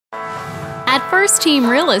First Team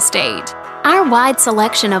Real Estate. Our wide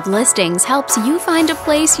selection of listings helps you find a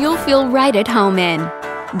place you'll feel right at home in.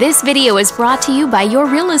 This video is brought to you by your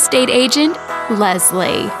real estate agent,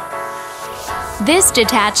 Leslie. This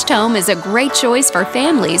detached home is a great choice for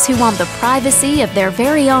families who want the privacy of their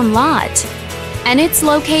very own lot. And it's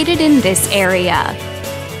located in this area.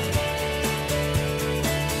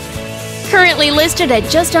 Currently listed at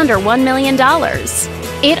just under $1 million.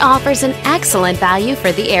 It offers an excellent value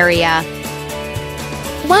for the area.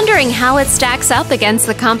 Wondering how it stacks up against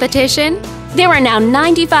the competition? There are now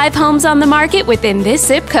 95 homes on the market within this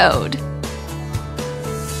zip code.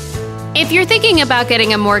 If you're thinking about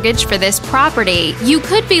getting a mortgage for this property, you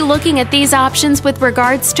could be looking at these options with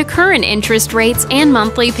regards to current interest rates and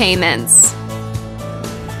monthly payments.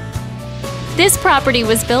 This property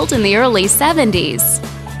was built in the early 70s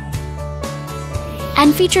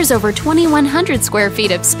and features over 2,100 square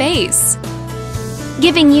feet of space,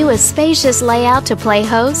 giving you a spacious layout to play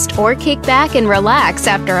host or kick back and relax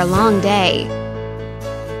after a long day.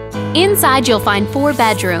 Inside, you'll find 4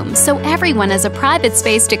 bedrooms, so everyone has a private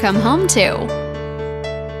space to come home to,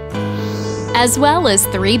 as well as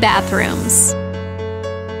 3 bathrooms.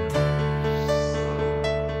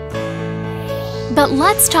 But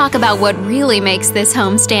let's talk about what really makes this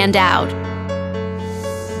home stand out.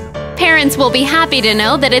 Parents will be happy to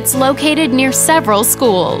know that it's located near several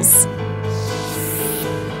schools.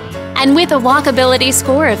 And with a walkability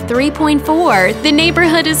score of 3.4, the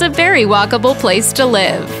neighborhood is a very walkable place to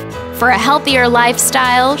live. For a healthier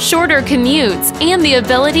lifestyle, shorter commutes, and the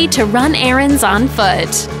ability to run errands on foot.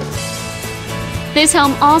 This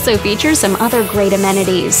home also features some other great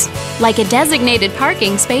amenities, like a designated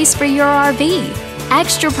parking space for your RV,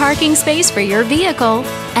 extra parking space for your vehicle,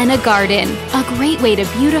 and a garden, a great way to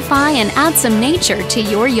beautify and add some nature to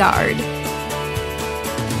your yard.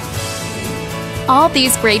 All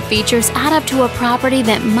these great features add up to a property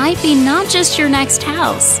that might be not just your next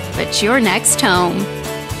house, but your next home.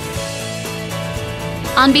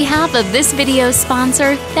 On behalf of this video's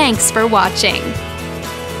sponsor, thanks for watching.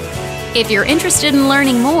 If you're interested in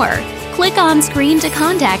learning more, click on screen to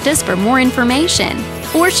contact us for more information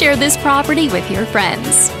or share this property with your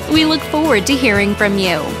friends. We look forward to hearing from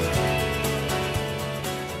you.